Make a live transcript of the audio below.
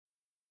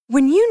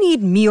When you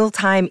need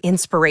mealtime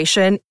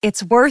inspiration,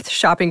 it's worth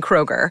shopping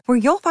Kroger, where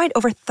you'll find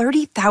over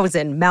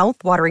 30,000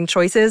 mouth-watering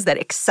choices that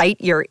excite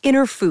your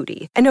inner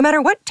foodie. And no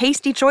matter what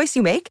tasty choice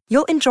you make,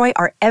 you'll enjoy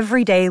our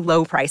everyday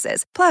low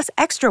prices, plus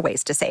extra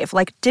ways to save,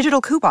 like digital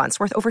coupons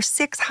worth over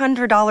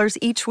 $600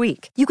 each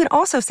week. You can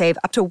also save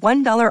up to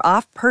 $1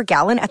 off per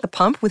gallon at the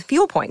pump with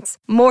fuel points.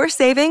 More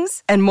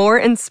savings and more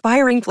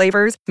inspiring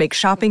flavors make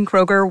shopping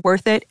Kroger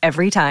worth it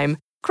every time.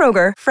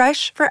 Kroger,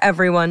 fresh for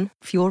everyone.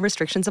 Fuel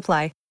restrictions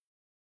apply.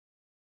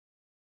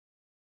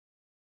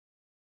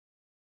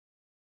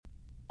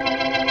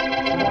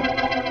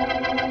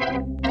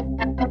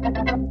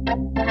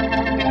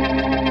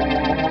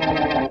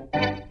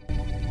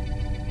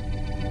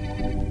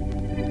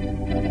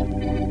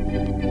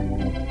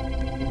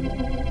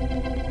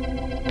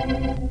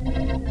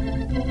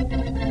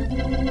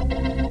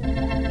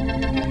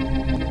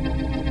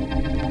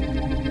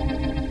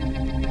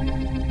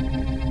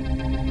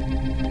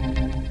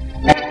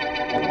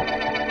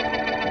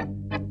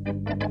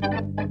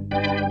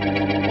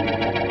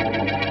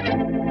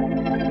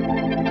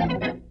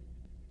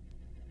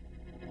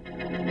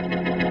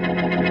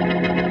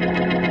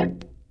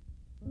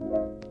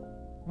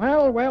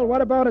 Well,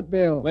 what about it,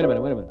 Bill? Wait a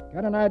minute.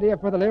 Got an idea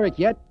for the lyric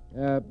yet?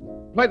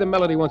 Play the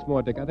melody once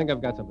more, Dick. I think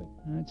I've got something.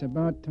 It's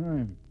about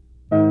time.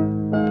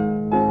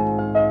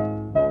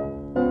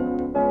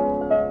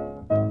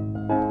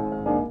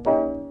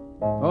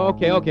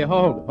 Okay,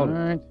 hold it. All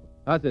right.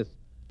 How's this?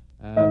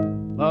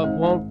 Love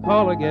won't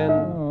call again.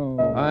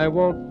 Oh. I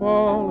won't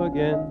fall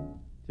again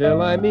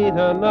till I meet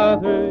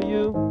another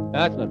you.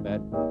 That's not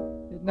bad.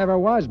 It never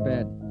was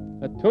bad.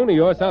 That tune of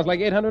yours sounds like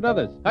 800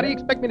 others. How do you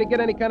expect me to get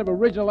any kind of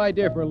original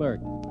idea for a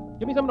lyric?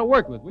 Give me something to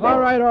work with, will you?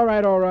 All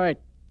right.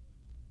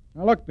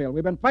 Now, look, Bill,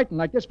 we've been fighting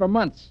like this for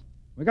months.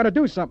 We got to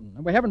do something,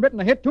 and we haven't written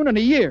a hit tune in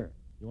a year.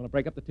 You want to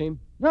break up the team?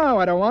 No,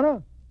 I don't want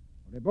to.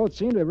 They both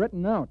seem to have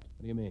written out.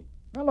 What do you mean?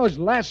 Well, those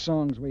last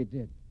songs we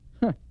did.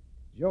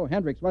 Joe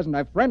Hendricks wasn't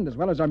our friend as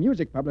well as our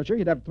music publisher.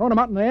 He'd have thrown him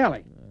out in the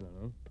alley. I don't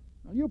know.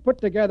 Well, you put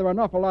together an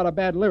awful lot of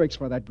bad lyrics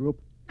for that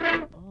group.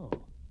 Oh,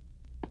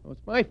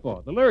 it's my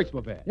fault. The lyrics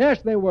were bad.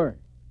 Yes, they were.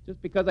 Just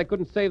because I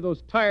couldn't save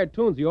those tired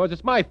tunes of yours,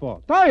 it's my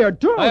fault.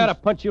 Tired tunes? I ought to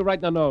punch you right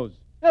in the nose.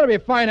 That'll be a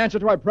fine answer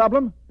to our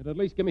problem. It'd at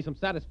least give me some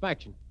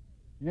satisfaction.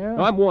 Yeah?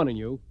 Now, I'm warning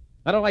you.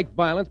 I don't like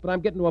violence, but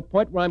I'm getting to a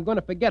point where I'm going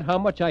to forget how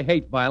much I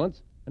hate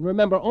violence and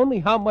remember only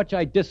how much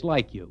I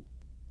dislike you.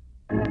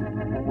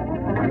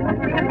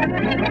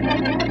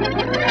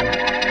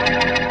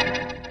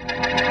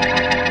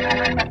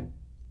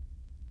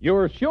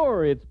 You're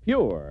sure it's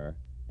pure,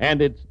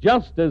 and it's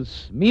just as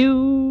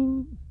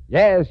smooth?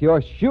 Yes,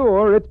 you're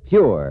sure it's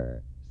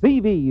pure.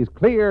 CV's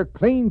clear,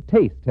 clean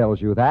taste tells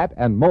you that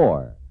and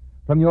more.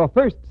 From your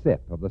first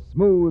sip of the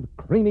smooth,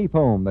 creamy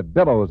foam that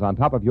billows on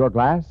top of your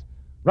glass,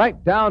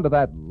 right down to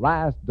that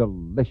last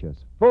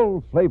delicious,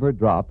 full-flavored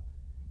drop,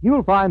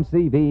 you'll find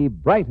CV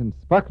bright and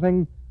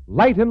sparkling,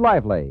 light and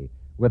lively,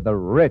 with the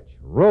rich,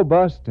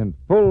 robust, and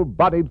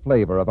full-bodied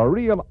flavor of a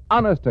real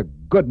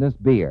honest-to-goodness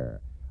beer.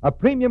 A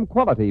premium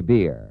quality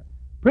beer.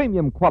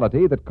 Premium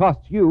quality that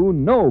costs you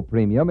no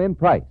premium in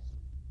price.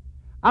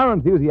 Our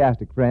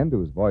enthusiastic friend,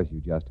 whose voice you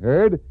just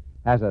heard,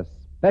 has a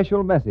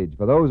special message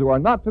for those who are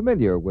not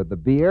familiar with the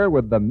beer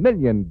with the $1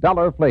 million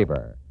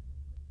flavor.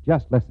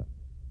 Just listen.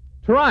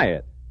 Try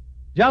it.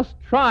 Just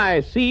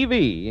try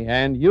CV,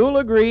 and you'll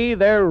agree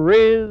there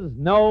is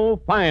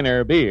no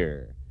finer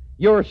beer.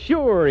 You're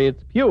sure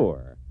it's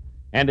pure,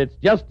 and it's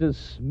just as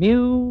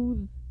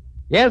smooth.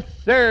 Yes,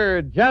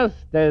 sir,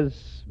 just as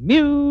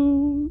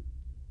smooth.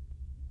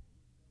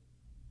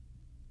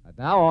 And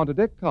now on to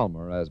Dick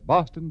Calmer as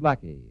Boston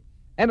Blackie.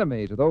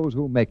 Enemy to those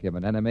who make him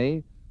an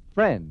enemy.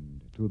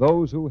 Friend to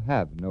those who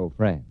have no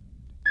friend.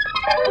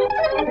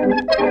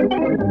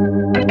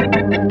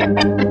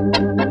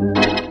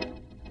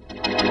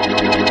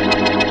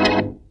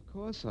 Of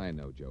course I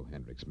know Joe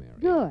Hendricks, Mary.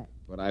 Good.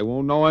 But I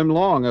won't know him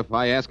long if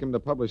I ask him to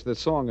publish this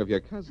song of your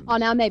cousin's. Oh,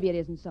 now maybe it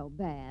isn't so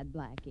bad,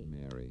 Blackie.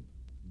 Mary,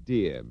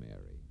 dear Mary,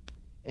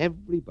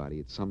 everybody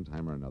at some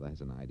time or another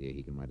has an idea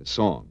he can write a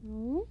song.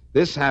 Oh?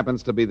 This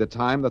happens to be the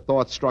time the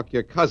thought struck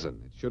your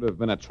cousin. It should have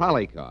been a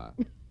trolley car.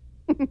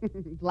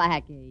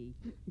 Blackie.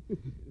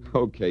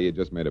 Okay, you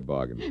just made a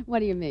bargain. What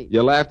do you mean?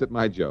 You laughed at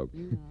my joke.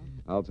 No.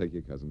 I'll take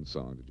your cousin's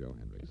song to Joe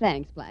Hendricks.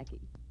 Thanks, Blackie.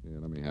 Yeah,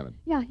 let me have it.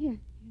 Yeah, here's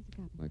a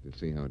copy. I'd like to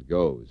see how it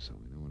goes so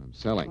I know what I'm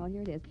selling. Oh,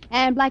 here it is.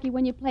 And, Blackie,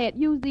 when you play it,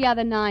 use the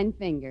other 9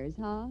 fingers,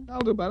 huh?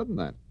 I'll do better than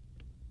that.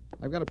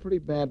 I've got a pretty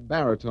bad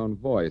baritone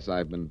voice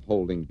I've been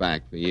holding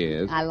back for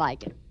years. I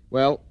like it.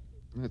 Well,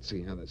 let's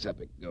see how this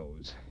epic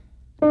goes.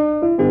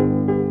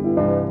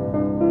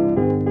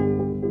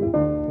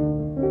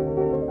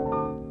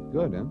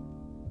 Good, huh?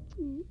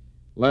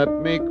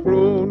 Let me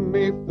croon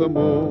 'neath the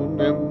moon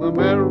in the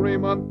merry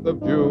month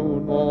of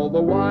June, all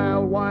the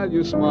while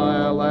you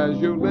smile as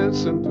you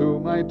listen to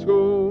my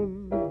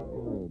tune.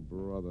 Oh,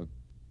 brother.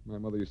 My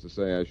mother used to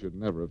say I should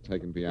never have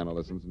taken piano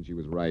lessons, and she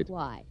was right.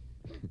 Why?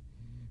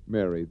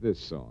 Mary, this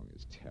song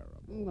is terrible.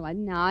 Well,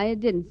 no, it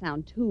didn't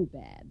sound too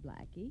bad,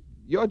 Blackie.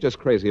 You're just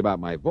crazy about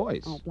my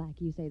voice. Oh,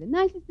 Blackie, you say the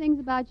nicest things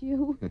about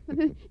you.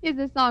 Is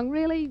this song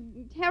really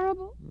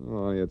terrible?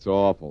 Oh, it's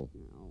awful.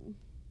 No.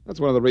 That's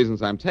one of the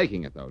reasons I'm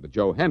taking it, though, to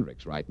Joe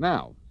Hendricks right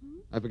now.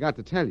 I forgot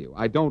to tell you,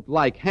 I don't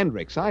like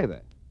Hendricks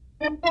either.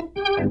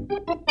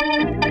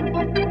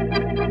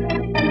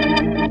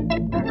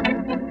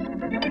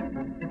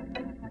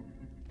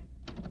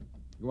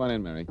 Go on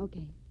in, Mary.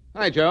 Okay.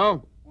 Hi,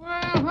 Joe. Well,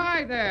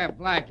 hi there,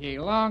 Blackie.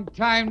 Long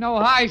time no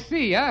high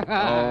see, huh?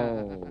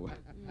 Oh,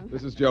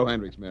 this is Joe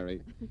Hendricks,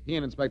 Mary. He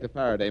and Inspector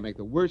Faraday make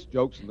the worst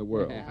jokes in the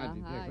world. How'd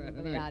you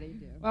do? How do you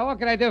do? Well, what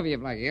can I do for you,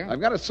 Blackie? Huh? I've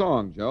got a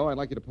song, Joe. I'd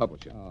like you to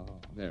publish it. Oh.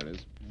 There it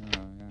is. Let's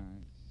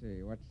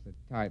see. What's the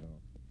title?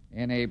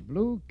 In a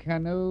Blue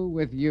Canoe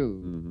with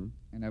You.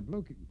 Mm-hmm. In a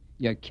blue...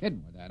 You're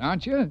kidding with that,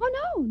 aren't you?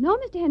 Oh, no,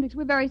 Mr. Hendricks,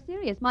 we're very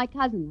serious. My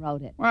cousin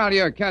wrote it. Well,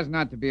 your cousin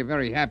ought to be a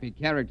very happy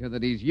character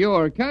that he's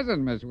your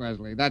cousin, Miss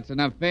Wesley. That's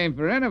enough fame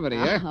for anybody,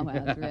 eh? Oh, well,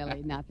 it's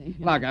really nothing.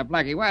 Look,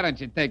 Blackie, why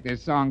don't you take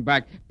this song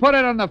back, put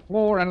it on the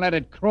floor, and let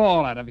it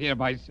crawl out of here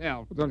by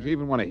itself? Well, don't you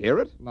even want to hear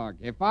it? Look,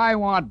 if I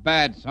want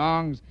bad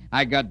songs,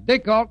 I got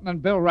Dick Alton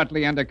and Bill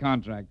Rutley under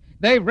contract.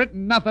 They've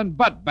written nothing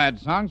but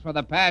bad songs for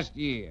the past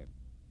year.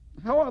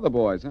 How are the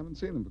boys? I haven't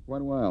seen them for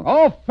quite a while.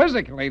 Oh,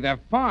 physically, they're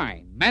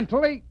fine.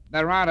 Mentally,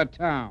 they're out of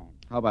town.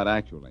 How about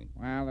actually?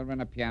 Well, they're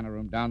in a piano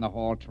room down the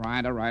hall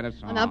trying to write a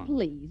song. Oh, now,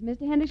 please,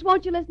 Mr. Hendricks,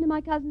 won't you listen to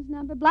my cousin's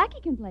number?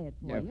 Blackie can play it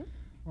for you.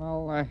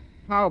 Well,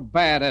 how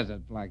bad is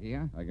it, Blackie,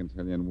 huh? I can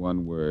tell you in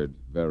one word,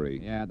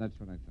 very. Yeah, that's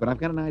what I thought. But I've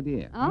got an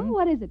idea. Oh,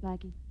 what is it,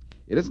 Blackie?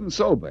 It isn't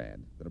so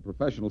bad that a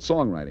professional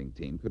songwriting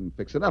team couldn't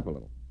fix it up a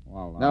little.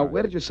 Well, Now,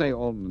 where did you say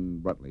Alton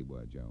and Rutley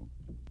were, Joe?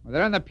 Well,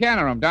 they're in the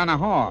piano room down the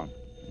hall.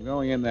 I'm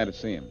going in there to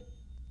see him.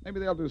 Maybe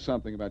they'll do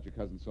something about your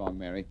cousin's song,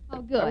 Mary.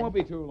 Oh, good. That won't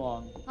be too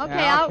long. Okay,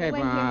 Yeah, I'll okay, wait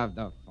here. Bob,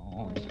 the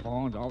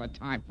phones all the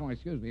time. Phone,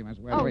 excuse me, Miss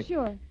Wesley. Oh,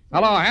 sure.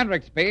 Hello,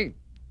 Hendricks B.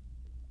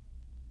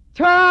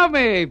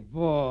 Tommy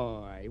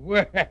boy.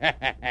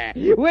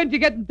 When'd you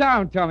get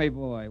down, Tommy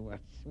boy? Well,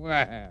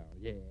 swell,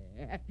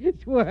 yeah.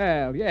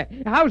 Swell, yeah.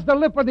 How's the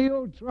lip of the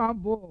old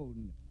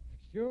trombone?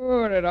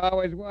 Sure, it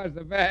always was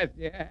the best,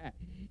 yeah.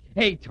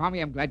 Hey,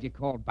 Tommy, I'm glad you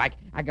called back.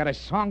 I got a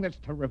song that's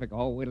terrific.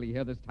 Oh, wait till you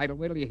hear this title.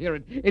 Wait till you hear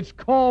it. It's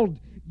called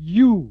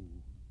You.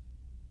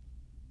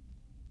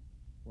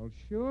 Well,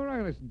 sure,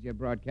 I listened to your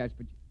broadcast,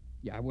 but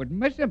I wouldn't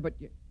miss it, but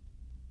you...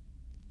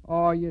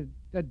 Oh, you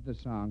did the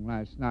song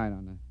last night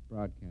on the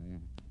broadcast, yeah.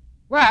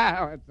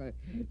 Wow, it's a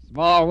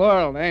small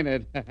world, ain't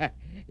it?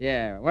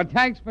 Yeah. Well,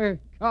 thanks for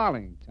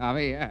calling,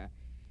 Tommy.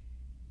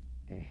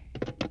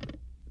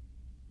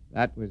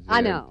 That was...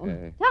 I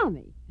know.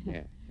 Tommy.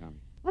 Yeah, Tommy.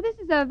 Well, this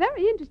is a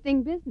very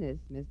interesting business,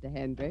 Mr.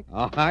 Hendricks.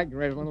 Oh,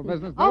 great little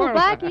business. in the Oh, world.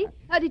 Blackie,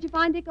 did you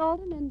find Dick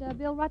Alton and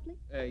Bill Rutley?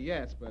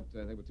 Yes, but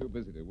they were too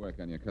busy to work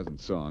on your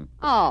cousin's song.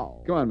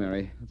 Oh. Come on,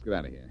 Mary. Let's get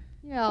out of here.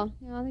 Yeah,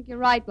 I think you're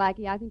right,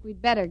 Blackie. I think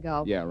we'd better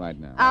go. Yeah, right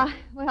now.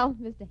 Well,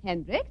 Mr.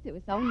 Hendricks, it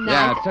was so nice.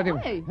 Yeah, it's such a...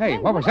 Hey,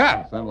 what was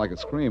that? Sounded like a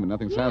scream, and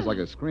nothing sounds like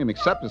a scream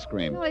except a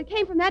scream. No, it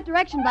came from that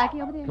direction,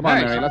 Blackie, over there. Come on,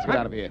 Hey, Mary. Let's get hey.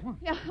 out of here.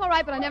 Yeah, all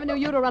right, but I never knew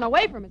you to run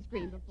away from a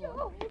scream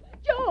before.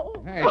 Joe!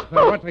 Hey, it's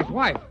Bill Rutley's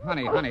wife.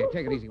 Honey,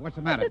 take it easy. What's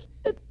the matter?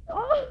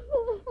 Oh,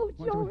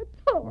 Joe, it's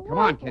so Well, come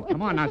on, kid.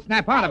 Come on. Now,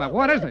 snap out of it.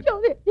 What is it?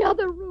 Joe, the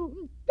other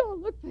room. Go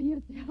look for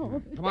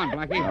yourself. Come on,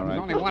 Blackie. All right. There's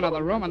only one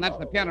other room, and that's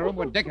the piano room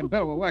where Dick and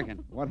Bill were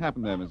working. What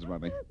happened there, Mrs.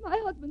 Rutley? My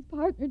husband's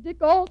partner, Dick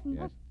Alton.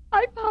 Yes.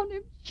 I found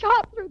him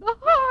shot through the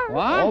heart.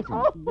 What?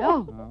 Alton?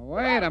 No.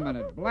 Wait a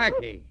minute,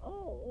 Blackie.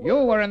 Oh. You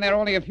were in there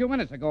only a few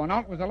minutes ago, and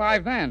Alton was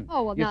alive then.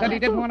 Oh, well, You now said he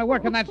that- didn't want to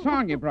work on that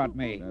song you brought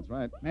me. That's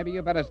right. Maybe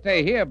you better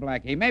stay here,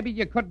 Blackie. Maybe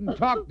you couldn't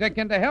talk Dick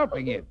into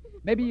helping you.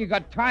 Maybe you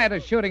got tired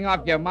of shooting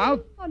off your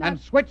mouth Oh, no. and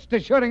switched to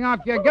shooting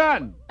off your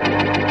gun.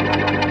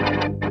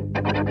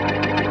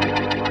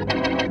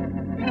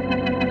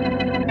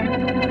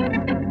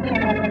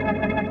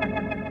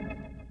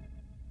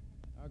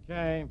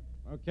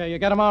 Okay, you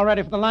got them all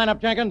ready for the lineup,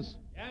 Jenkins?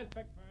 Yeah,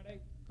 Inspector Faraday.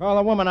 Call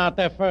the woman out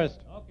there first.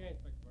 Okay,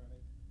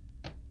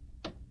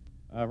 Inspector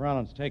Faraday.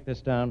 Rollins, take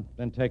this down,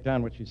 then take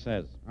down what she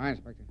says. All right,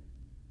 Inspector.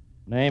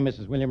 Name,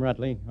 Mrs. William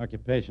Rutley.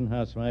 Occupation,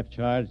 housewife.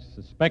 Charge,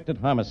 suspected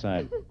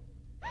homicide.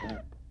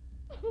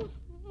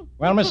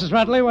 Well, Mrs.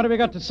 Rutley, what have you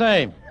got to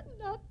say?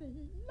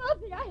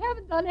 Nothing. I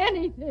haven't done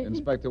anything.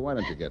 Inspector, why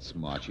don't you get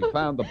smart? She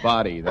found the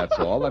body, that's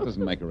all. That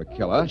doesn't make her a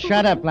killer.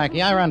 Shut up,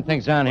 Blackie. I run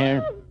things down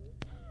here.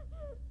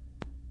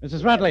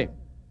 Mrs. Rutley,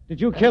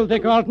 did you kill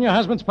Dick Alton, your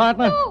husband's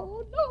partner? No.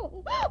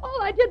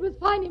 All I did was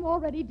find him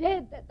already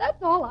dead.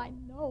 That's all I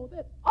know.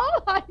 That's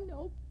all I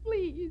know.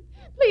 Please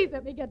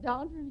let me get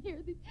down from here.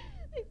 These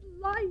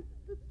lights,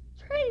 this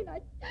train,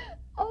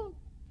 Oh.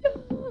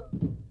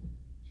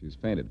 She's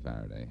fainted,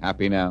 Faraday.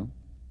 Happy now?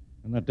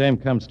 When that dame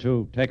comes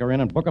to, take her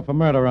in and book her for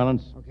murder,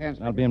 Rollins. Okay,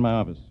 Inspector. I'll be in my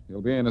office.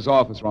 He'll be in his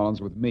office,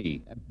 Rollins, with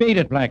me. Beat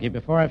it, Blackie,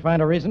 before I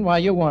find a reason why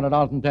you wanted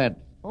Alton dead.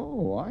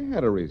 Oh, I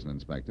had a reason,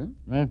 Inspector.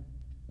 Eh?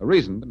 A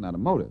reason, but not a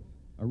motive.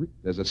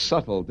 There's a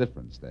subtle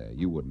difference there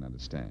you wouldn't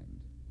understand.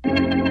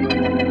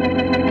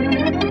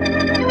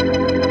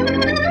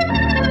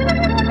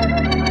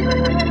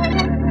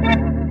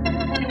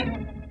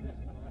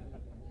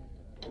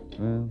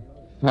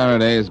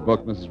 Faraday has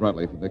booked Mrs.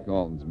 Rutley for Dick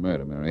Alton's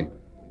murder, Mary.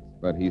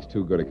 But he's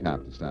too good a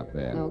cop to stop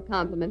there. No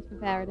compliments for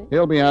Faraday.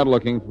 He'll be out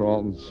looking for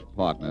Alton's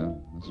partner,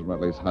 Mrs.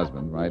 Rutley's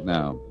husband, right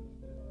now.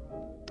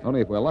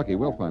 Only if we're lucky,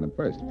 we'll find him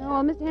first. No,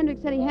 well, Mr.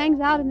 Hendricks said he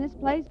hangs out in this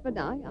place, but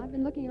I've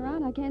been looking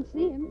around. I can't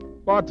see him.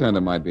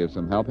 Bartender might be of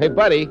some help. Hey,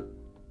 buddy,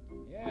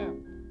 Yeah.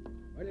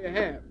 What do you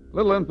have?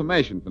 little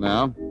information for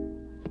now.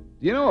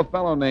 Do you know a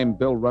fellow named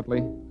Bill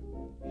Rutley?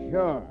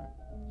 Sure.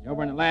 He's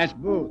over in the last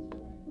booth.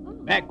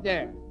 Back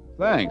there.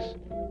 Thanks.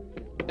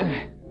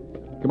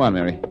 Come on,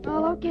 Mary.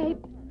 Oh, okay.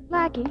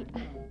 Blackie,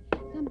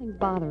 something's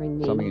bothering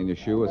me. Something in your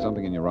shoe or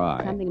something in your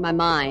eye? Something in my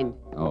mind.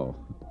 Oh.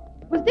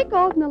 Was Dick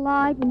Alton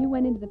alive when you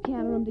went into the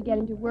piano room to get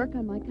him to work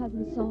on my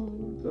cousin's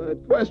song?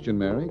 Good question,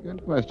 Mary.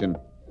 Good question.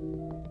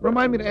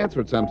 Remind me to answer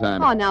it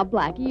sometime. Oh, now,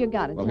 Blackie, you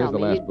got to Well, tell here's the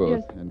me. last You booth.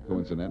 just- And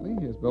coincidentally,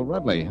 here's Bill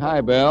Rutley.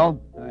 Hi, Bill.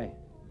 Hi.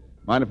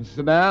 Mind if I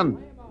sit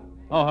down?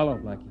 Oh, hello,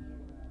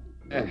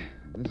 Blackie.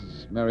 This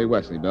is Mary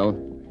Wesley, Bill.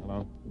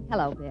 Hello.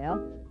 Hello,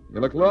 Bill. You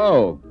look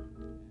low.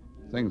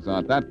 Things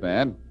aren't that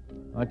bad.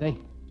 Aren't they?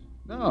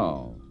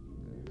 No.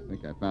 I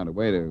think I found a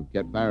way to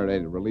get Faraday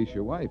to release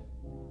your wife.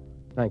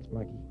 Thanks,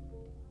 Blackie.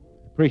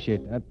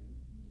 Appreciate that.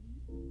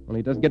 Only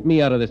it doesn't get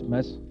me out of this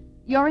mess.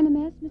 You're in a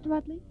mess, Mr.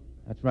 Rutley?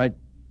 That's right.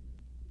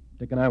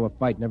 Dick and I were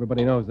fighting.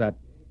 Everybody knows that.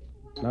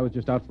 And I was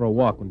just out for a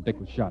walk when Dick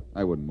was shot.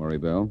 I wouldn't worry,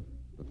 Bill.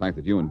 The fact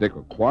that you and Dick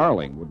were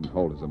quarreling wouldn't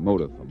hold as a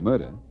motive for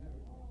murder.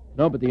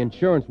 No, but the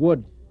insurance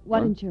would. What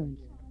Huh? insurance?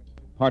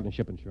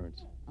 Partnership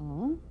insurance.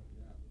 Oh?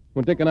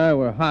 When Dick and I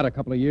were hot a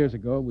couple of years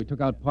ago, we took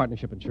out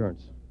partnership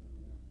insurance.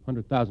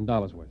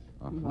 $100,000 worth.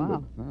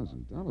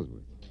 $100,000 worth.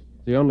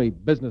 It's the only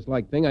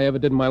business-like thing I ever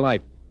did in my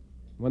life.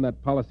 When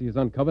that policy is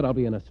uncovered, I'll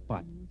be in a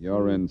spot.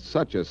 You're in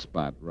such a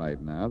spot right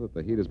now that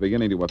the heat is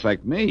beginning to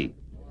affect me.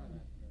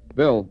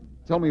 Bill,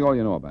 tell me all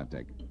you know about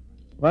Dick.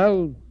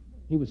 Well,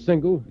 he was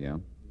single, Yeah,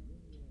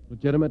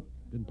 legitimate,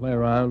 didn't play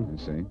around.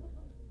 I see.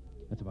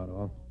 That's about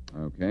all.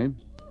 Okay.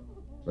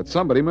 But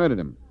somebody murdered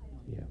him.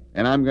 Yeah.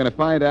 And I'm going to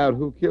find out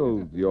who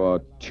killed your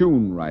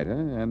tune writer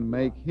and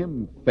make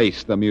him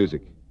face the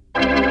music.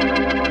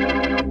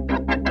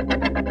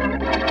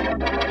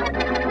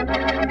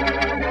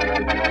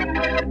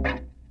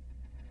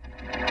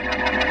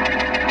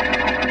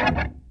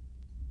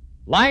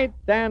 Light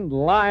and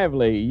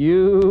lively,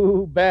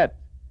 you bet.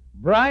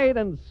 Bright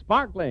and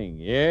sparkling,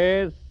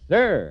 yes,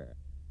 sir.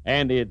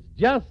 And it's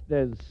just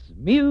as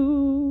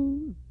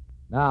smooth.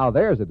 Now,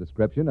 there's a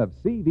description of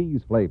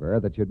CV's flavor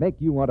that should make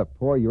you want to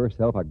pour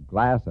yourself a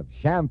glass of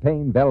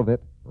champagne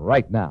velvet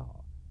right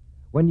now.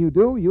 When you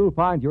do, you'll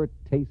find your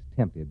taste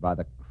tempted by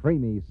the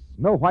creamy,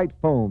 snow-white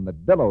foam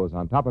that billows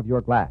on top of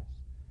your glass.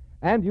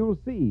 And you'll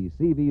see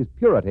CV's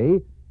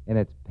purity in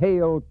its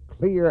pale,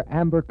 clear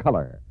amber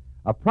color,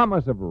 a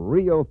promise of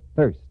real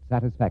thirst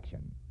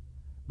satisfaction.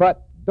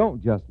 But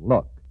don't just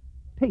look.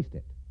 Taste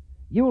it.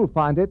 You'll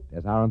find it,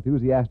 as our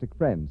enthusiastic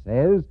friend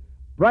says,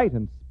 bright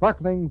and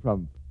sparkling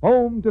from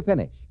foam to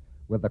finish,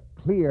 with a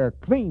clear,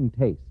 clean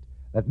taste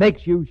that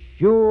makes you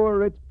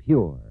sure it's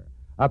pure.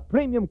 A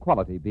premium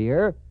quality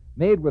beer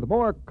made with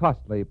more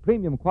costly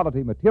premium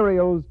quality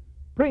materials,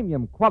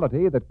 premium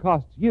quality that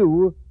costs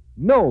you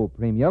no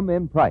premium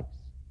in price.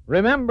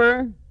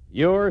 Remember,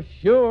 you're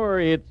sure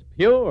it's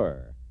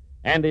pure.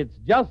 And it's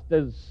just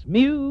as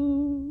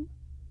smooth.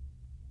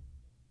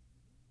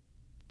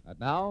 And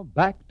now,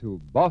 back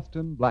to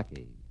Boston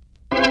Blackie.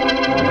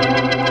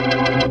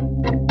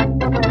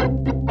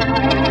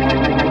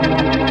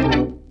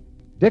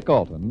 Dick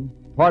Alton,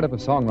 part of a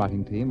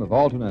songwriting team of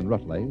Alton and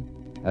Rutley,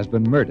 has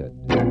been murdered.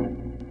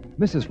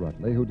 Mrs.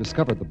 Rutley, who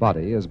discovered the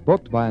body, is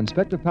booked by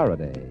Inspector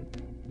Faraday,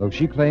 though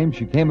she claims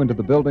she came into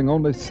the building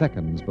only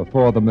seconds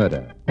before the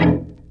murder.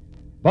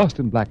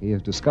 Boston Blackie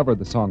has discovered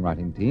the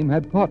songwriting team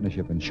had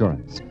partnership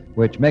insurance,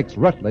 which makes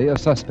Rutley a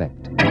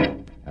suspect.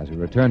 As we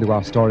return to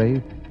our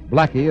story,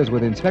 Blackie is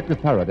with Inspector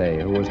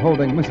Faraday, who is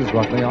holding Mrs.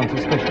 Rutley on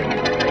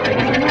suspicion.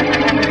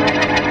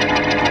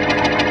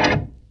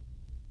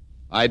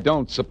 I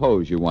don't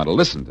suppose you want to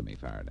listen to me,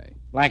 Faraday.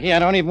 Blackie, I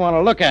don't even want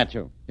to look at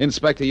you.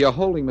 Inspector, you're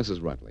holding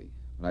Mrs. Rutley.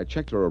 But I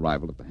checked her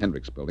arrival at the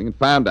Hendricks building and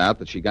found out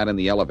that she got in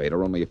the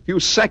elevator only a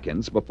few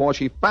seconds before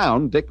she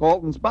found Dick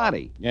Alton's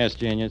body. Yes,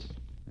 genius.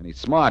 Any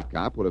smart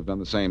cop would have done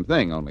the same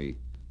thing, only,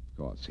 of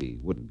course, he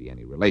wouldn't be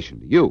any relation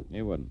to you.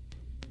 He wouldn't.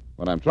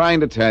 What I'm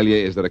trying to tell you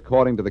is that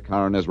according to the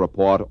coroner's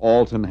report,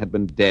 Alton had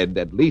been dead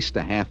at least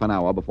a half an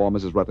hour before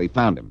Mrs. Rutley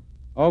found him.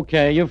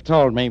 Okay, you've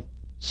told me.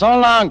 So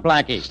long,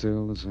 Blackie.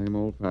 Still the same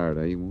old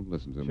Faraday. You won't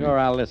listen to me. Sure,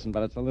 I'll listen,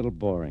 but it's a little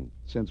boring.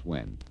 Since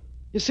when?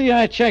 You see,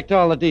 I checked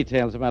all the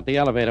details about the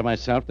elevator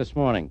myself this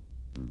morning.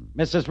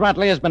 Mrs.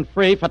 Rutley has been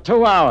free for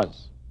 2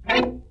 hours.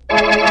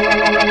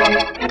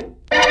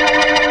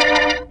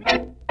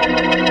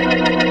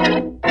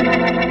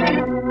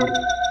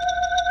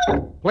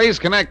 Please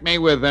connect me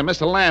with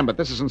Mr. Lambert.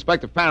 This is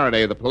Inspector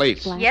Faraday of the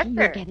police. Blackie, Yes, you'll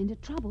sir. get into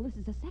trouble. This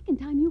is the second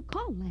time you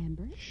called,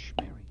 Lambert. Shh,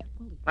 Mary.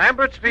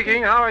 Lambert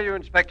speaking. How are you,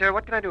 Inspector?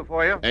 What can I do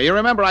for you? You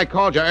remember I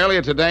called you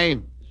earlier today?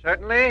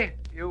 Certainly.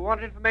 You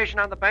wanted information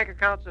on the bank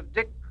accounts of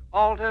Dick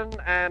Alton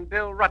and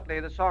Bill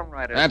Rutley, the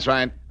songwriter. That's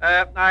right.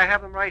 I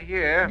have them right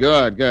here.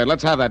 Good.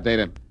 Let's have that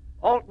data.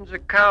 Alton's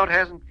account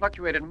hasn't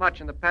fluctuated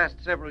much in the past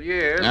several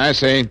years. I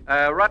see.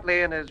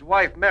 Rutley and his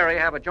wife, Mary,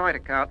 have a joint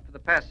account. For the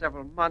past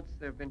several months,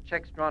 there have been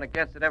checks drawn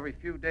against it every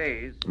few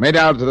days. Made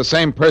out to the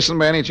same person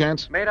by any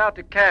chance? Made out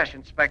to cash,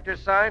 Inspector,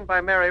 signed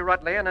by Mary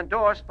Rutley and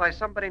endorsed by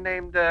somebody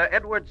named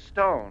Edward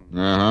Stone.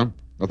 Uh-huh.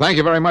 Well, thank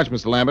you very much,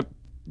 Mr. Lambert.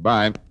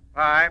 Bye.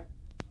 Bye.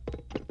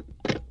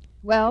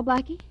 Well,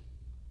 Blackie?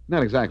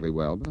 Not exactly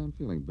well, but I'm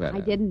feeling better. I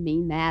didn't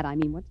mean that. I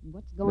mean, what's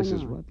going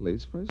Mrs. on?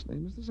 Rutley's first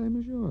name is the same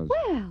as yours.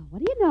 Well,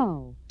 what do you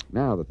know?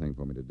 Now the thing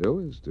for me to do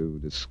is to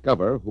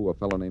discover who a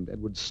fellow named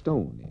Edward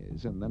Stone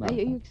is, and then Are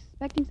you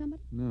expecting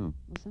somebody? No.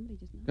 Well, somebody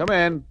just knows. Come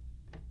in.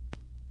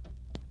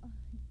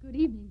 Good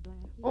evening,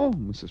 Blackie. Oh,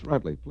 Mrs.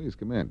 Rutley, please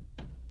come in.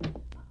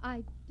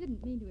 I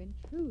didn't mean to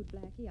intrude,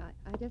 Blackie.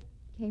 I just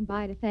came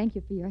by to thank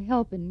you for your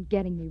help in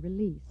getting me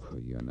released. Oh,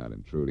 you're not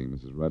intruding,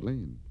 Mrs. Rutley,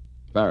 and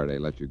Faraday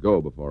let you go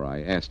before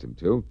I asked him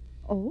to.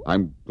 Oh?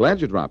 I'm glad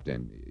you dropped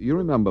in. You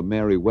remember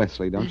Mary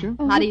Wesley, don't you?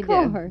 Oh, how do you of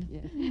course. do?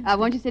 Yeah.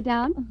 Won't you sit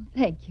down? Oh,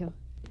 thank you.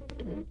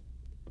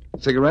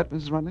 Cigarette,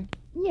 Mrs. Rutley?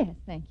 Yes,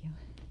 thank you.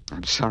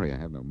 I'm sorry I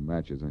have no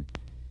matches. I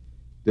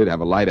did have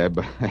a lighter,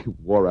 but I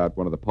wore out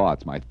one of the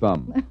parts, my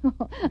thumb.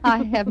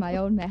 I have my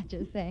own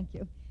matches, thank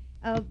you.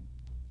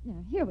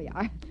 Now, here we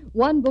are.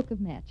 One book of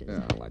matches.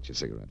 Yeah, I'll light your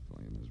cigarette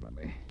for you, Mrs.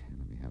 Rutley.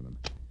 Let me have them.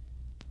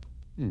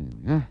 There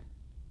we are.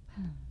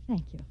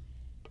 Thank you.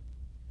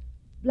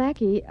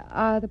 Blackie,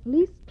 are the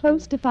police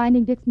close to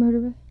finding Dick's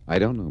murderer? I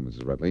don't know,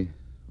 Mrs. Rutley.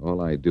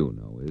 All I do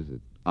know is that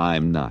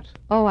I'm not.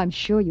 Oh, I'm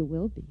sure you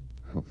will be.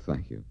 Oh,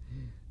 thank you.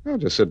 I'll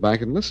just sit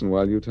back and listen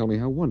while you tell me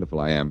how wonderful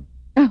I am.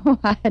 Oh,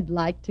 I'd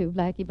like to,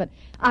 Blackie, but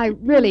I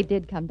really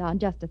did come down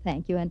just to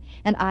thank you, and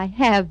I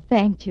have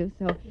thanked you,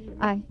 so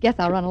I guess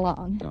I'll run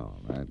along.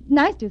 All right.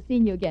 Nice to have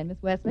seen you again, Miss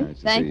Wesley. Nice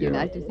to Thank see you. you.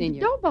 Nice to see you.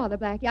 Don't bother,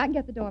 Blackie. I can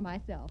get the door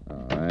myself.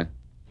 All right.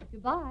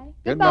 Goodbye.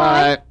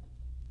 Goodbye.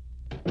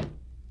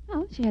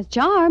 Oh, she has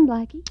charm,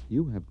 Blackie.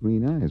 You have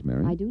green eyes,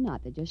 Mary. I do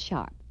not. They're just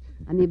sharp.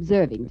 I'm the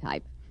observing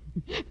type.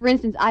 For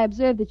instance, I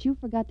observed that you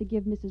forgot to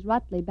give Mrs.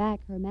 Rutley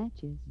back her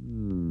matches.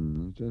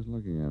 I was just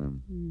looking at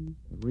them.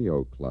 The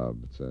Rio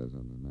Club, it says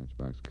on the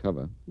Matchbox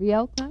cover.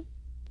 Rio Club?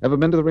 Ever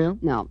been to the Rio?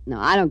 No,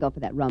 I don't go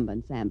for that rumba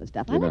and samba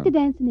stuff. I You like don't? to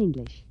dance in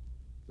English.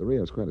 The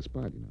Rio's quite a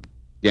spot, you know.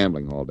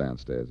 Gambling hall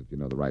downstairs. If you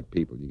know the right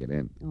people, you get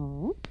in.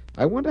 Oh?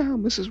 I wonder how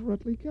Mrs.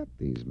 Rutley got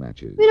these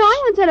matches. You know,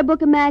 I once had a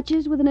book of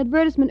matches with an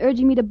advertisement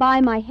urging me to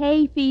buy my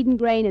hay, feed, and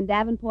grain in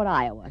Davenport,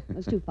 Iowa. It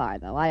was too far,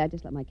 though. I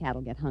just let my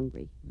cattle get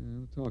hungry.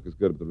 Yeah, the talk is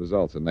good, but the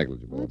results are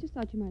negligible. Well, I just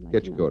thought you might like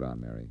Get to your know. coat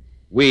on, Mary.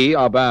 We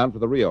are bound for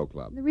the Rio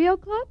Club The Rio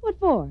Club? What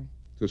for?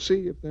 to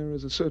see if there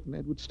is a certain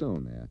Edward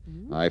Stone there.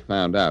 I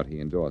found out he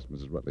endorsed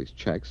Mrs. Rutley's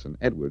checks, and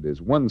Edward is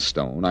one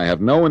stone I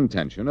have no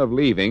intention of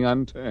leaving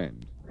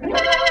unturned.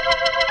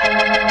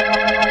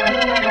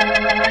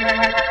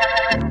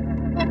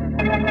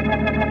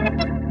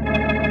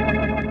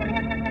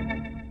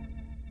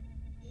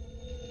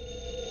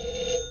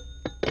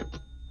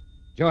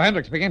 Joe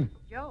Hendricks speaking.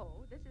 Joe,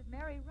 this is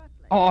Mary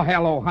Rutley. Oh,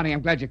 hello, honey.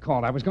 I'm glad you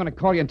called. I was going to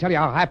call you and tell you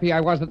how happy I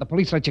was that the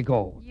police let you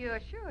go. You're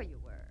sure you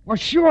were? Well,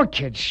 sure,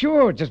 kid,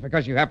 sure. Just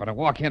because you happened to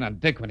walk in on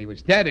Dick when he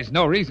was dead is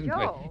no reason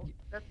Joe,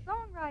 the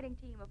songwriting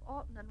team of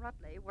Alton and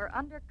Rutley were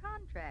under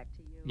contract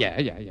to you.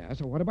 Yeah.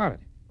 So what about it?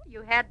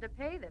 You had to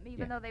pay them,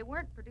 even though they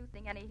weren't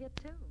producing any hit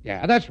tunes.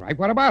 Yeah, that's right.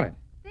 What about it?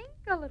 Think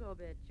a little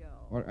bit, Joe.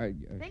 Well,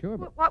 Think sure,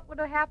 but... what would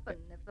have happened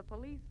if the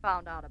police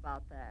found out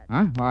about that.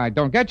 Huh? Well, I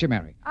don't get you,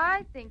 Mary.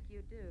 I think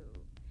you do.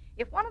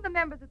 If one of the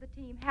members of the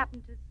team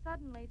happened to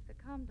suddenly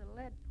succumb to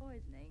lead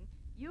poisoning,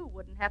 you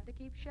wouldn't have to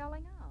keep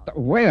shelling out.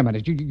 Wait a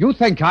minute. You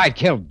think I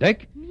killed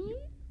Dick? Me?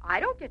 I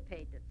don't get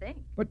paid to think.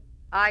 But...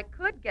 I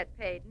could get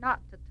paid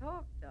not to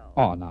talk, though.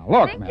 Oh, now,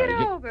 look, Think Mary.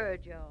 it over,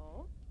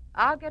 Joe.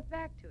 I'll get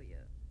back to you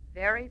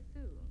very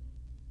soon.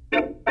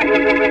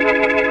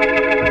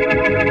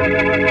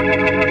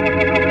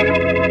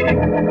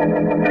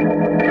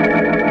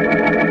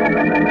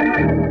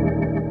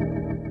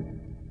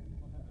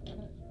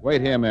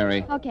 Wait here,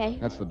 Mary. Okay.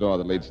 That's the door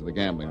that leads to the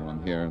gambling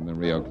room here in the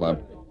Rio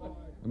Club.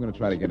 I'm going to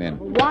try to get in.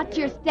 Watch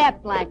your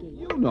step, Blackie.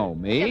 You know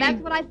me. Yeah,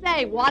 that's what I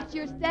say. Watch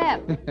your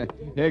step.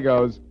 Here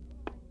goes.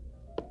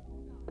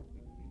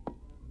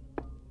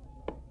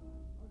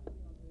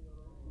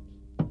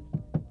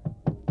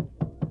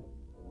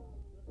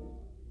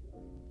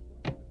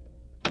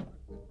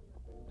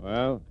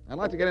 Well, I'd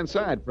like to get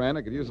inside, friend.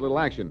 I could use a little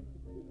action.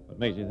 what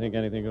makes you think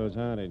anything goes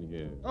on in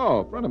here? Oh,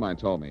 a friend of mine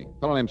told me. A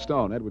fellow named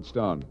Stone, Edward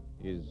Stone.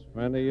 He's a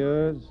friend of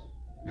yours?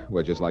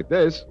 Well, just like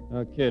this.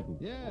 No kidding.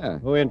 Yeah.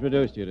 Who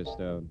introduced you to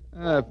Stone?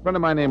 A friend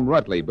of mine named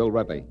Rutley, Bill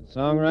Rutley. The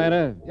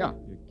songwriter? Yeah.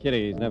 You're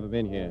kidding. He's never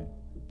been here.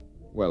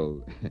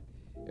 Well,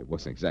 it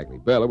wasn't exactly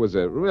Bill. It was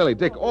really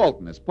Dick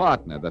Alton, his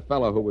partner, the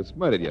fellow who was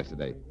murdered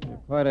yesterday. You're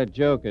quite a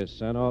joker,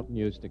 son. Alton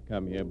used to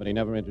come here, but he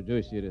never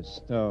introduced you to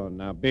Stone.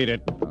 Now beat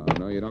it. Oh,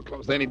 no, you don't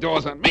close any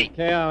doors on me.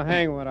 Okay, I'll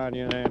hang one on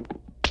you then.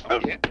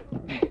 Okay.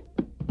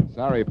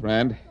 Sorry,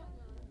 friend.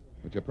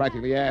 But you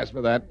practically asked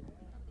for that.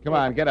 Come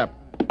on, get up.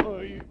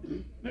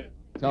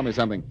 Tell me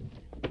something.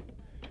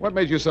 What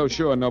made you so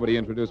sure nobody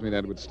introduced me to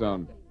Edward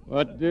Stone?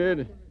 What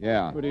did?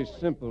 Yeah. Pretty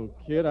simple,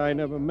 kid. I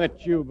never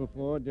met you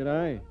before, did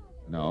I?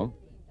 No.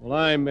 Well,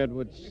 I'm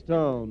Edward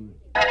Stone.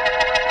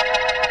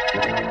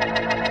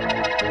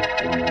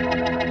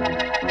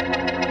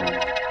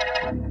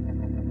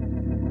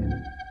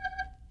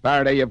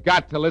 Faraday, you've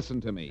got to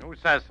listen to me. Who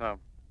says so?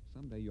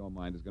 Someday your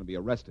mind is going to be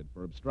arrested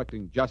for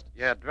obstructing justice.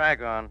 Yeah,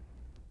 drag on.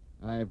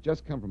 I've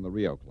just come from the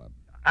Rio Club.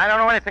 I don't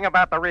know anything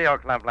about the Rio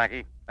Club,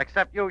 Blackie,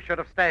 except you should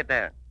have stayed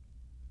there.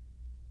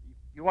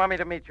 You want me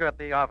to meet you at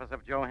the office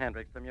of Joe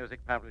Hendricks, the music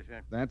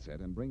publisher? That's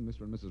it, and bring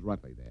Mr. and Mrs.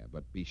 Rutley there.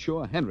 But be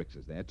sure Hendricks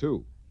is there,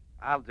 too.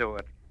 I'll do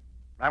it.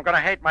 I'm going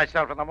to hate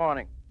myself in the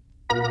morning.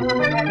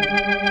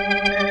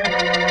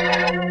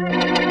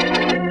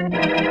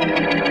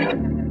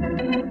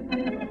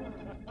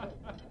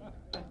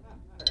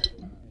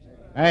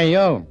 Hey,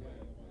 you.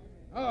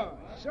 Oh,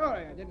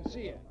 sorry, I didn't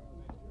see you.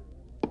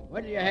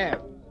 What do you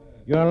have?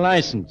 Your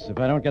license, if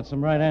I don't get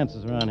some right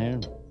answers around here.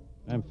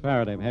 I'm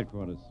Faraday,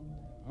 headquarters.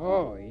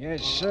 Oh,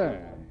 yes,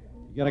 sir.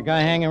 You got a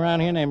guy hanging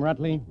around here named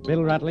Rutley, Bill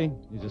Rutley.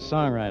 He's a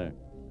songwriter.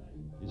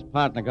 His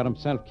partner got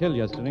himself killed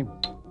yesterday.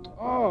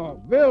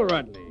 Oh, Bill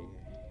Rutley.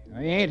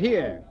 He ain't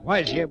here.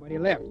 Was here, but he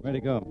left. Where'd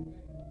he go?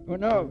 Who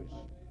knows?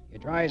 You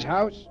try his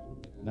house?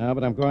 No,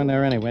 but I'm going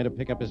there anyway to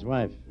pick up his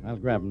wife. I'll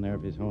grab him there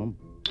if he's home.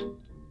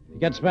 If he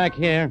gets back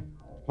here,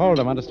 hold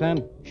him,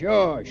 understand?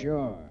 Sure.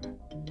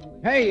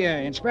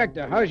 Hey,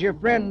 Inspector, how's your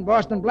friend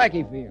Boston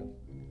Blackie feel?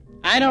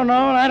 I don't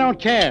know, and I don't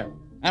care.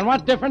 And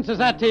what difference is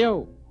that to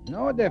you?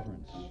 No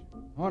difference.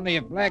 Only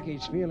if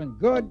Blackie's feeling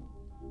good,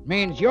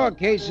 means your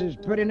case is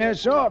pretty near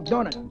solved,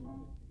 don't it?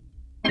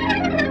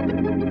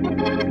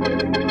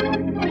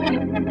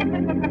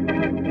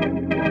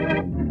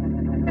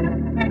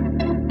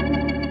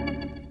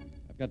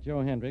 I've got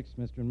Joe Hendricks.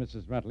 Mr. and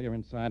Mrs. Rutley are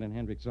inside in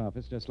Hendricks'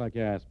 office, just like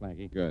you asked,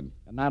 Blackie. Good.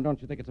 And now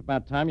don't you think it's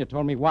about time you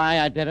told me why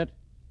I did it?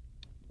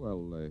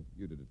 Well,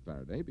 you did it,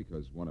 Faraday,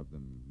 because one of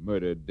them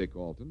murdered Dick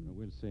Alton. Well,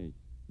 we'll see.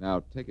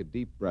 Now, take a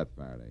deep breath,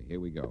 Faraday. Here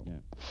we go.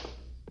 Yeah.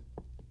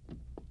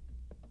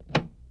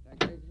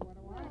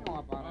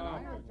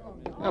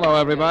 Hello,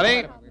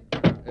 everybody.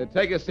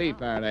 Take a seat,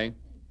 Faraday.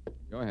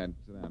 Go ahead.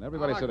 Sit down.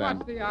 Everybody sit down.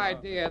 What's the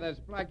idea of this,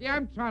 Blackie?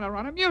 I'm trying to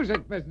run a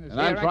music business And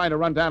here. I'm trying to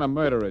run down a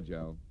murderer,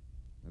 Joe.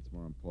 That's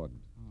more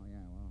important. Oh, yeah,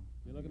 well.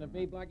 You looking at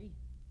me, Blackie?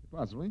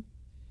 Possibly.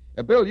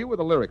 Bill, you were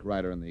the lyric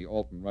writer in the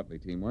Alton-Rutley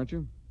team, weren't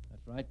you?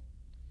 That's right.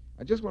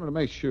 I just wanted to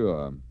make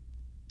sure.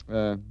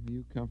 Are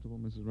you comfortable,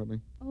 Mrs.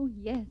 Rutley? Oh,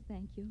 yes,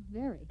 thank you.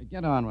 Very.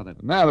 Get on with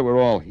it. Now that we're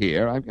all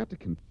here, I've got to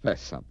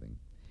confess something.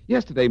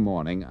 Yesterday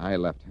morning, I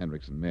left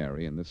Hendricks and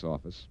Mary in this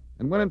office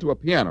and went into a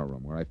piano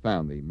room where I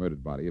found the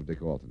murdered body of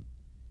Dick Alton.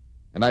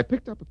 And I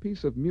picked up a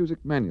piece of music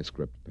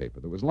manuscript paper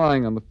that was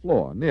lying on the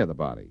floor near the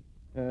body.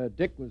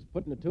 Dick was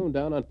putting a tune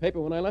down on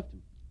paper when I left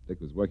him. Dick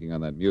was working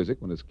on that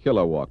music when his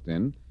killer walked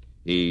in.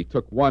 He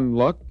took one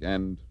look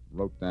and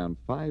wrote down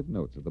 5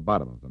 notes at the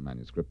bottom of the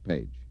manuscript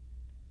page.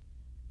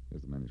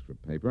 Here's the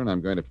manuscript paper, and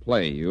I'm going to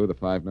play you the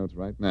 5 notes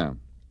right now.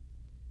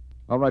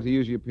 All right to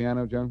use your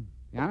piano, Joe?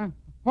 Yeah?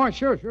 Oh,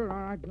 sure. All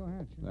right, go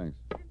ahead. Sure.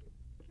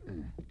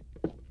 Thanks.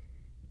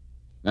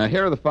 Now,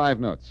 here are the 5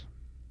 notes.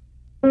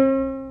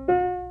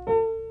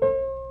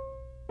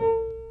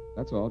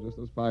 That's all, just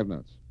those 5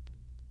 notes.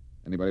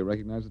 Anybody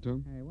recognize the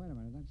tune? Hey, wait a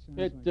minute.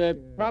 That sounds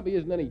It probably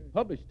isn't any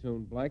published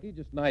tune, Blackie.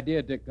 Just an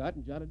idea Dick got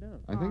and jotted down.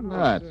 I think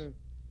not.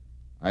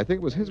 I think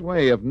it was his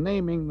way of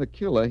naming the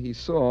killer he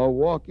saw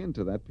walk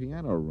into that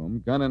piano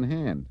room, gun in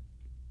hand.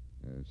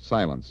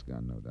 Silence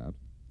gun, no doubt.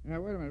 Wait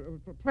a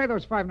minute. Play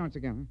those 5 notes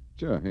again.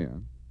 Sure, here.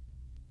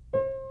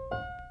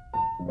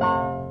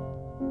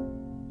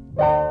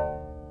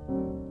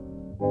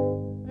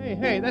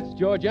 Hey, that's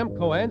George M.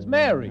 Cohan's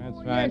Mary.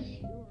 That's right.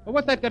 Well,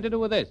 what's that got to do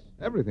with this?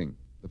 Everything.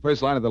 The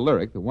first line of the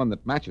lyric, the one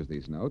that matches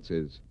these notes,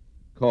 is,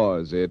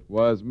 "'Cause it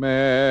was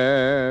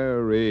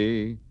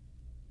Mary."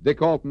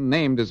 Dick Alton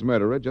named his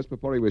murderer just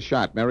before he was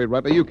shot. Mary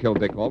Rutley, you killed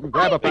Dick Alton.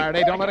 Grab her,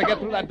 Faraday. Don't let her get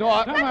through that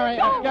door. Don't worry,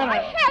 No, get I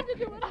her. had to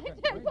do it. I did.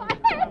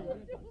 I had to do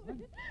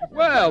it.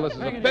 Well, this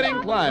is a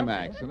fitting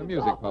climax in a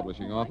music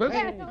publishing office.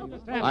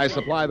 I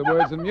supply the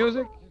words and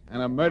music,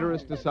 and a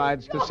murderess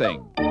decides to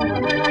sing.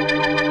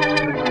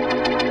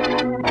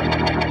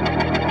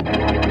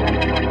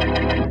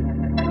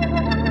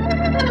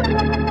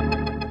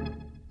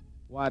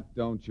 What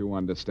don't you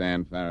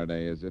understand,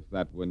 Faraday, as if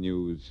that were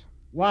news?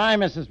 Why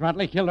Mrs.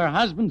 Rutley killed her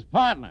husband's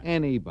partner?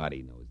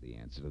 Anybody knows the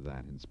answer to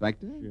that,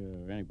 Inspector.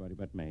 Sure, anybody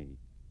but me.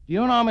 Do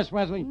you know, Miss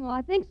Wesley? Well,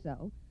 I think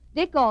so.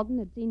 Dick Alton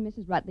had seen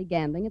Mrs. Rutley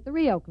gambling at the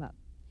Rio Club.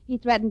 He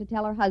threatened to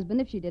tell her husband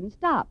if she didn't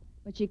stop.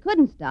 But she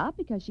couldn't stop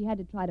because she had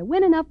to try to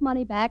win enough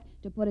money back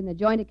to put in the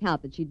joint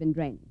account that she'd been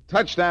draining.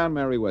 Touchdown,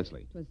 Mary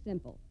Wesley. It was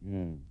simple.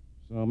 Yeah.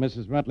 So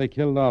Mrs. Rutley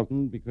killed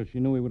Alton because she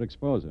knew he would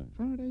expose her.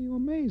 Faraday, you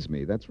amaze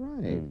me. That's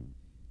right.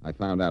 I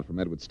found out from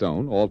Edward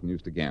Stone Alton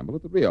used to gamble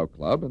at the Rio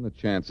Club, and the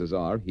chances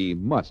are he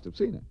must have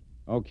seen her.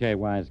 Okay,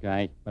 wise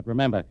guy. But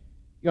remember,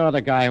 you're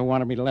the guy who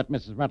wanted me to let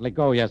Mrs. Rutley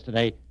go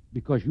yesterday.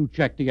 because you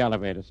checked the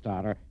elevator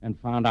starter and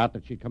found out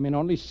that she'd come in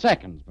only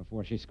seconds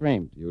before she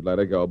screamed. You'd let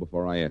her go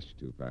before I asked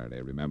you to,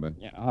 Faraday, remember?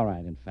 Yeah, all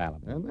right,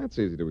 infallible. And that's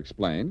easy to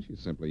explain. She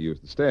simply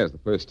used the stairs the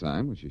first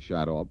time when she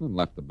shot Alton and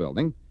left the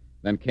building,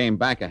 then came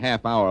back a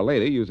half hour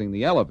later using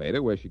the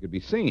elevator where she could be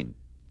seen.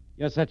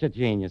 You're such a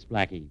genius,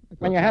 Blackie.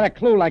 When you had a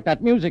clue like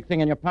that music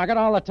thing in your pocket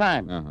all the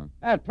time. Uh-huh.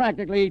 That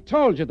practically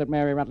told you that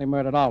Mary Rutley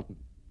murdered Alton.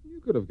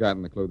 You could have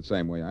gotten the clue the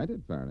same way I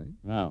did, Faraday.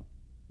 Oh.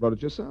 Wrote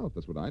it yourself.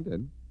 That's what I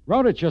did.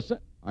 Wrote it yourself?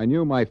 I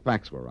knew my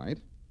facts were right,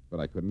 but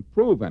I couldn't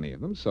prove any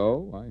of them,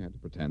 so I had to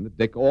pretend that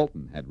Dick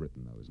Alton had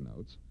written those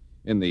notes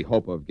in the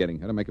hope of getting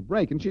her to make a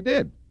break, and she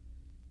did.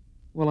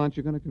 Well, aren't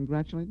you going to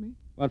congratulate me?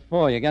 What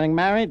for? You getting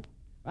married?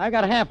 I've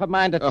got half a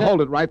mind to... Hold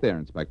it right there,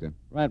 Inspector.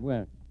 Right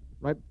where?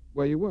 Right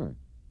where you were.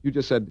 You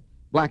just said,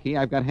 Blackie,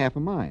 I've got half a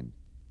mind.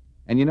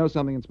 And you know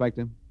something,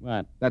 Inspector?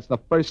 What? That's the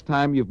first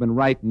time you've been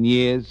right in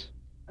years.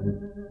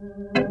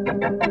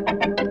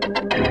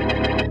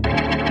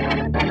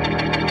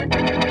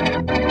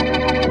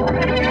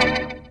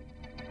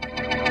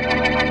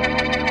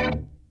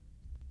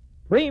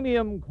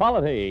 Premium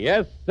quality,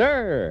 yes,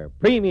 sir.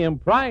 Premium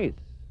price,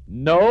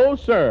 no,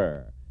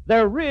 sir.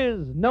 There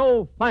is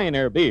no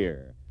finer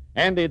beer,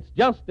 and it's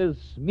just as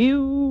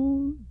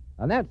smooth.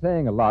 And that's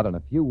saying a lot in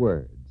a few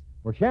words.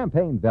 For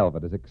Champagne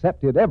Velvet is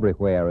accepted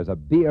everywhere as a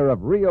beer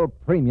of real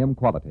premium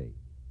quality.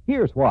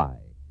 Here's why.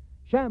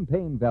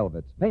 Champagne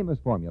Velvet's famous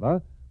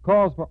formula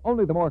calls for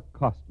only the more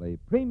costly,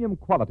 premium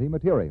quality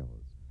materials.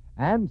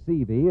 And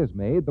CV is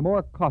made the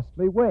more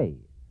costly way.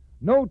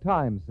 No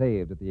time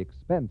saved at the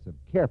expense of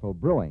careful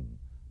brewing.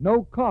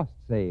 No cost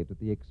saved at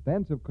the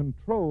expense of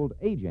controlled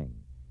aging.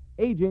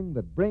 Aging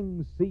that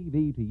brings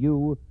CV to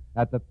you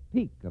at the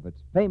peak of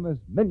its famous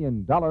 $1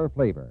 million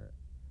flavor.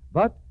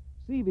 But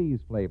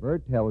CV's flavor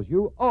tells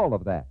you all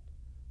of that.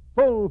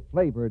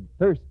 Full-flavored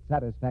thirst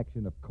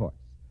satisfaction, of course.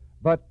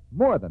 But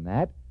more than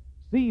that,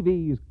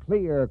 CV's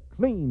clear,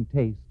 clean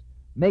taste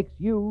makes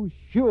you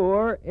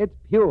sure it's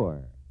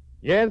pure.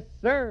 Yes,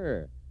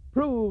 sir.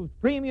 Proved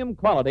premium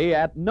quality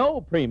at no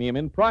premium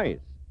in price.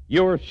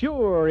 You're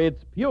sure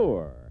it's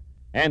pure,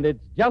 and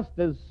it's just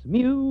as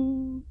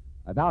smooth.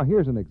 Now,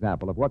 here's an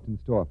example of what's in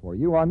store for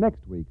you on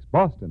next week's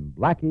Boston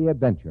Blackie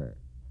Adventure.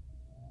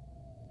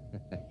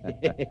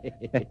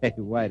 Hey,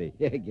 Whitey.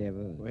 Yeah,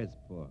 Gable. Where's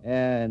Paul?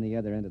 In the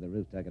other end of the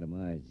roof talking to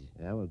Marge.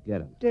 Yeah, we'll get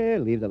him. There,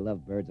 leave the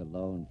lovebirds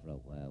alone for a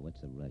while. What's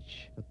the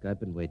rush? Look, I've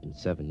been waiting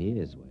 7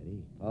 years,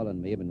 Whitey. Paul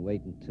and me have been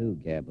waiting too,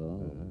 Gable.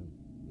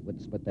 We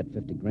wouldn't split that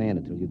 $50,000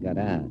 until you got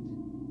out.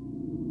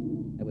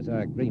 That was our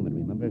agreement,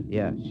 remember?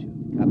 Yeah, sure.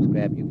 Cops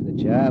grabbed you for the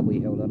job. We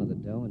held on to the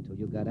dough until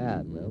you got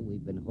out. Well,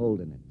 we've been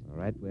holding it. All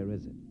right, where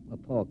is it? Well,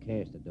 Paul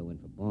cashed the dough in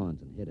for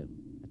bonds and hit him.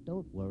 But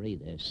don't worry,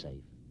 they're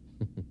safe.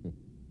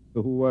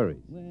 Who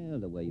worries? Well,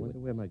 the way you... Wonder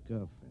where my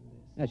girlfriend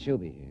is. Now, she'll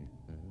be here.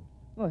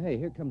 Oh, hey,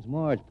 here comes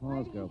Marge,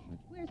 Paul's girlfriend.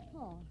 Where's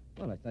Paul?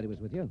 Well, I thought he was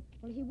with you.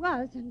 Well, he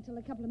was until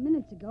a couple of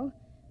minutes ago.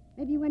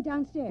 Maybe he went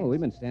downstairs. Well, we've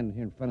been standing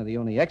here in front of the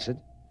only exit.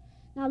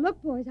 Now,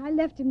 look, boys, I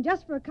left him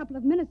just for a couple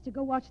of minutes to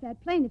go watch that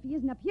plane. If he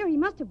isn't up here, he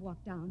must have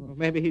walked down. Well,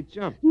 maybe he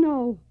jumped.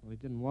 No. Well, he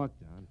didn't walk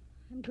down.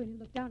 I'm going to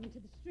look down into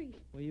the street.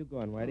 Where you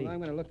going, Whitey? Well, I'm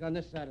going to look on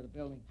this side of the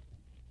building.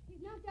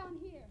 He's not down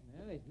here.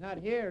 Well, he's not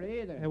here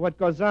either. Hey, what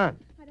goes on?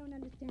 I don't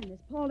understand this.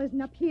 Paul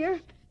isn't up here.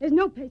 There's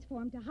no place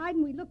for him to hide,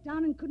 and we looked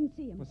down and couldn't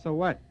see him. Well, so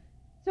what?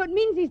 So it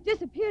means he's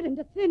disappeared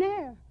into thin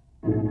air.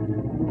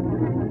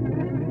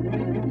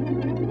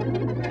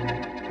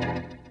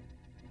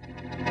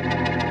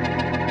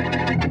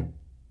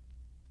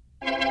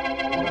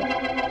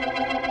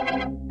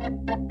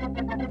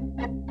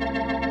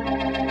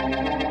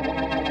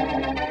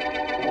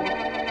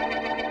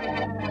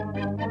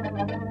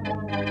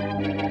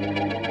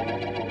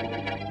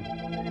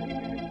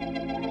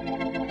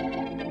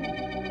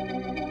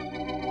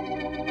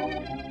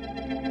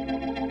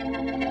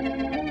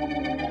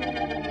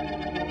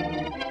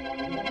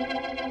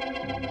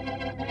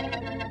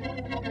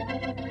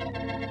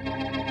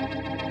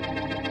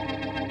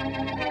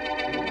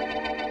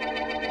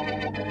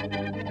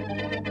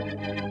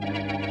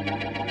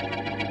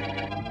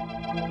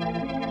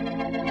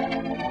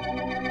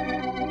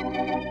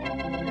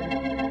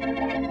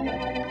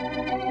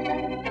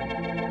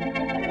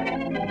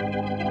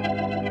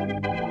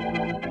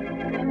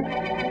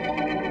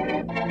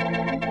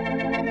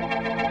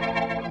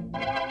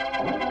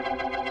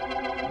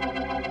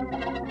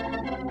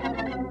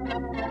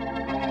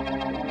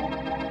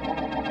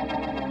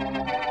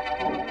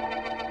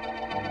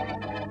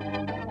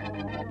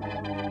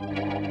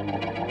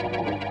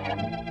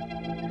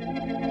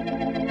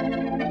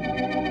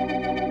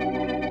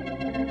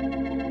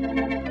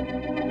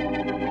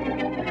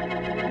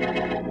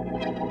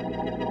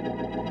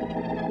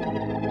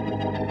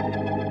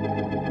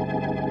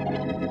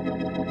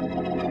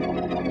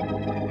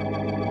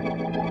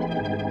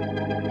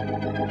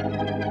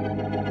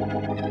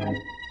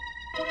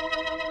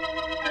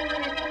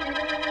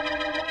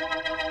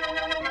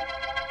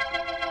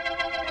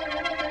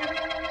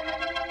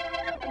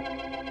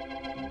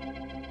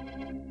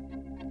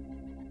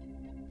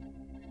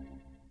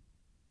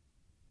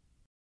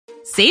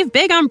 Save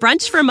big on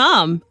brunch for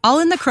mom, all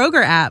in the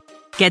Kroger app.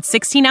 Get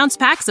 16-ounce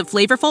packs of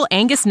flavorful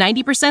Angus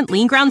 90%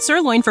 lean ground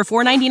sirloin for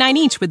 $4.99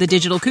 each with a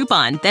digital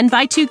coupon. Then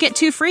buy 2, get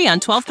 2 free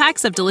on 12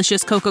 packs of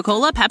delicious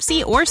Coca-Cola,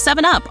 Pepsi, or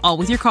 7-Up, all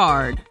with your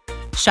card.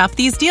 Shop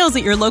these deals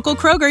at your local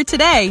Kroger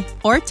today,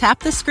 or tap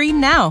the screen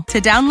now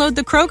to download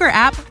the Kroger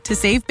app to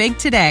save big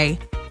today.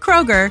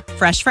 Kroger,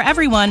 fresh for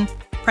everyone.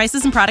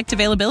 Prices and product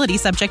availability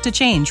subject to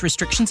change.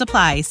 Restrictions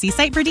apply. See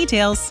site for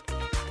details.